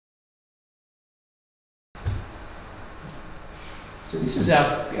So this is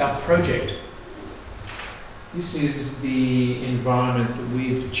our project. This is the environment that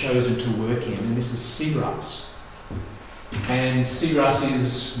we've chosen to work in, and this is seagrass. And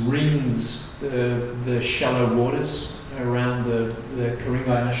seagrass rings the shallow waters around the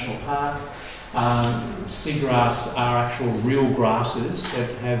Ku-ring-gai National Park. Seagrass are actual real grasses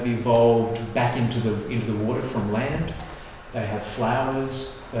that have evolved back into the water from land. They have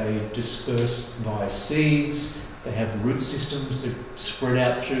flowers, they disperse via seeds, they have root systems that spread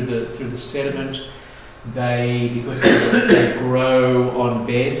out through the sediment. Because they grow on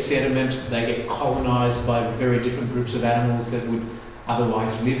bare sediment, they get colonised by very different groups of animals that would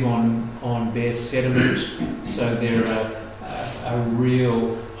otherwise live on bare sediment. So they're a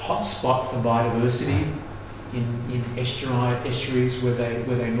real hotspot for biodiversity in estuaries where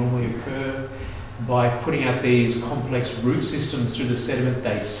they normally occur. By putting out these complex root systems through the sediment,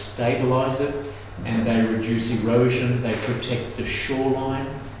 they stabilise it and they reduce erosion, they protect the shoreline.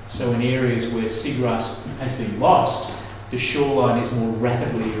 So in areas where seagrass has been lost, the shoreline is more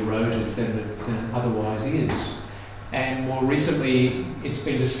rapidly eroded than it otherwise is. And more recently, it's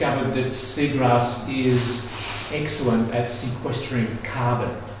been discovered that seagrass is excellent at sequestering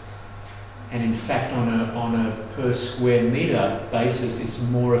carbon. And in fact, on a per square metre basis, it's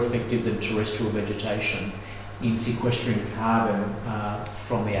more effective than terrestrial vegetation in sequestering carbon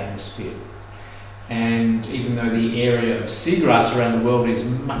from the atmosphere. And even though the area of seagrass around the world is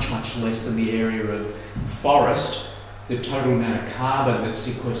much, much less than the area of forest, the total amount of carbon that's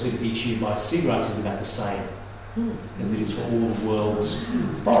sequestered each year by seagrass is about the same as it is for all the world's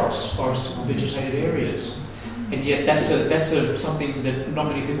forest vegetated areas. And yet that's something that not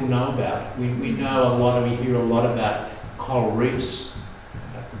many people know about. We know a lot, we hear a lot about coral reefs,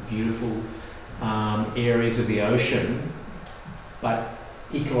 about the beautiful areas of the ocean, but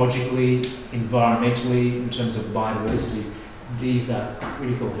ecologically, environmentally, in terms of biodiversity, these are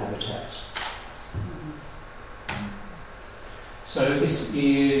critical habitats. So this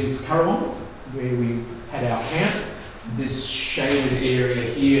is Currawong, where we had our camp. This shaded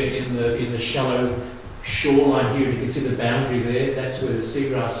area here in the shallow shoreline here, you can see the boundary there, that's where the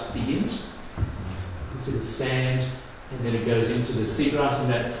seagrass begins. You can see the sand, and then it goes into the seagrass, and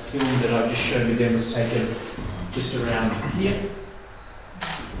that film that I just showed you then was taken just around here.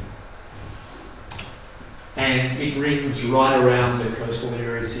 And it rings right around the coastal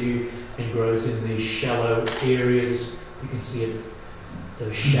areas here and grows in these shallow areas. You can see it,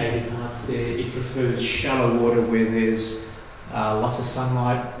 those shaded parts there. It prefers shallow water where there's lots of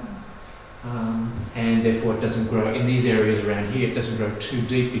sunlight, and therefore it doesn't grow in these areas around here. It doesn't grow too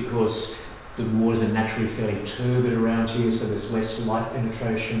deep because the waters are naturally fairly turbid around here, so there's less light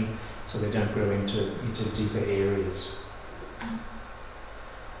penetration, so they don't grow into deeper areas.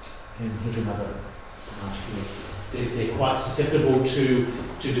 And here's another part here. They're quite susceptible to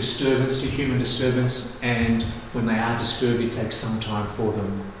disturbance, to human disturbance, and when they are disturbed, it takes some time for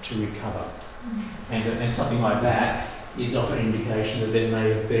them to recover. And something like that is often an indication that there may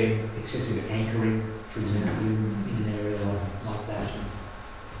have been excessive anchoring, for example, in an area like that.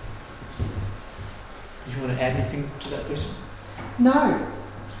 Did you want to add anything to that, Lisa? No.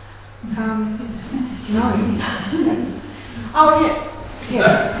 No. Oh, yes.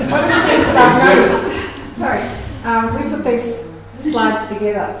 Yes. One of the things that I've noticed, sorry, we put these slides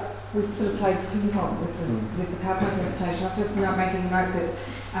together. We've sort of played ping pong with the PowerPoint presentation. I'm just now making a note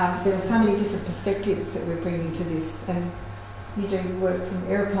that there are so many different perspectives that we're bringing to this, and you do work from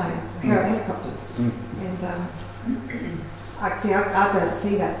aeroplanes, helicopters, and I don't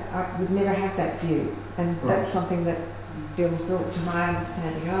see that. I would never have that view, and that's something that Bill's brought to my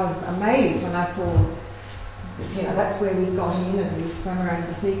understanding. And I was amazed when I saw, you know, that's where we got in and we swam around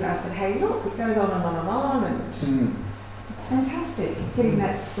the seagrass, but hey, look, it goes on and on and on, and it's fantastic getting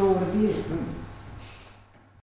that broader view.